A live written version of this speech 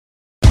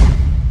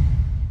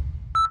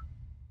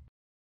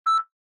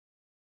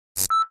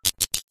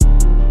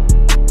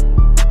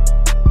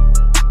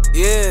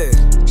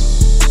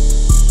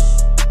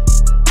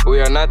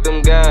not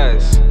them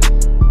guys.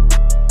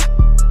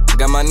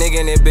 Got my nigga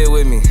in that bit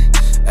with me.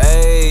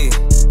 Ayy,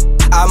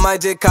 I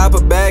might just cop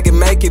a bag and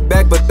make it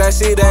back, but that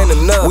shit ain't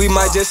enough. We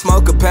might just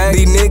smoke a pack.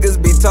 These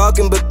niggas be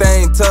talking, but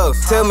they ain't tough.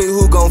 Tell me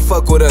who gon'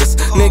 fuck with us.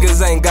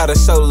 Niggas ain't gotta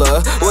show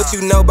love. What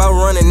you know about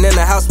running in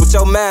the house with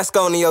your mask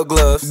on and your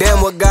gloves?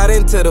 Damn, what got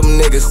into them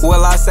niggas?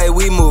 Well, I say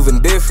we moving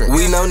different.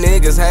 We know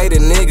niggas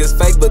hating niggas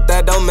fake, but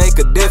that don't make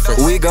a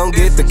difference. We gon'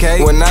 get the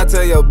cake. When I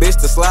tell your bitch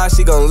to slide,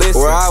 she gon'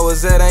 listen. Where I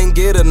was at ain't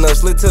get enough.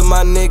 Slid to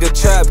my nigga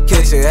trap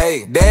kitchen.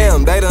 Hey,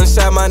 damn, they done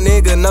shot my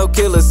nigga. No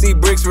Killa, see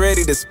Brickz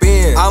ready to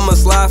spin. I'ma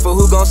slide for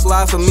who gon'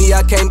 slide for me.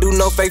 I can't do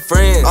no fake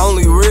friends.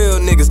 Only real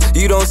niggas.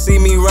 You don't see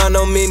me run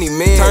on many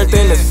men. Turned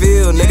in the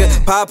field, nigga.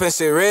 Poppin'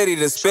 shit ready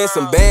to spend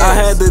some bands. I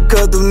had to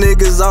cut them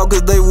niggas off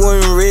cause they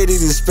weren't ready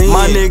to spin.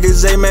 My nigga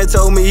J-Man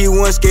told me he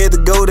wasn't scared to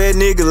go, that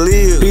nigga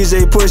live.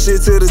 PJ push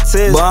it to the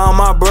test. Behind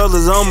my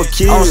brothers, I'ma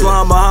kill. I'm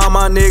sliding behind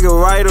my nigga,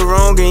 right or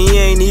wrong, and he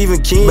ain't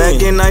even kin.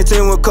 Back in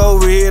 19 when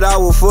COVID hit, I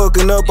was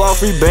fucking up all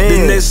free bands.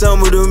 Then next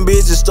summer them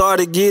bitches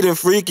started getting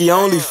freaky,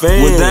 only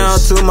fans. Went down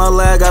to my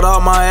lag, got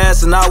off my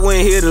ass, and I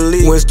went here to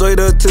lick. Went straight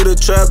up to the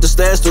trap to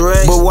stash the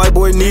racks, but white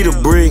boy need a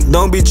brick.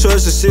 Don't be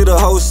trusting shit a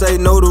hoe say,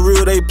 know the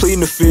real, they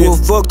pleading the fifth. Well,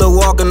 fuck the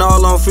walking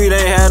all on feet,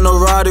 ain't had no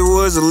ride, it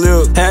was a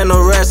lip. Had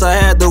no rats, I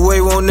had to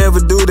wait, won't never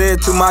do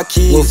that to my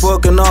kids. Well,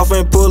 fucking off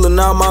and pulling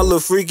out, my little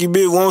freaky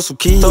bitch want some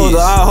keys. Told her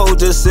I hold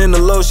just send the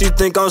low, she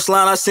think I'm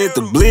slime, I sent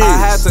the blitz. I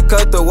had to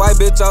cut the white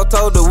bitch off,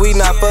 told her we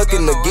not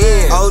fucking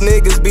again. Old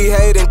niggas be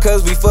hating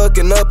cause we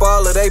fucking up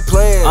all of they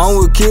plans. I'm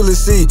with Killa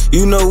C,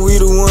 you know we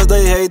the ones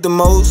they hate the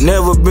most.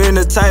 Never been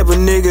the type of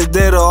niggas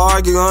that'll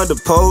argue under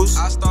posts.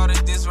 I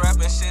started this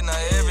rapping shit, now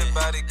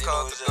everybody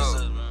called the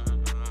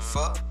dope.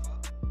 Fuck.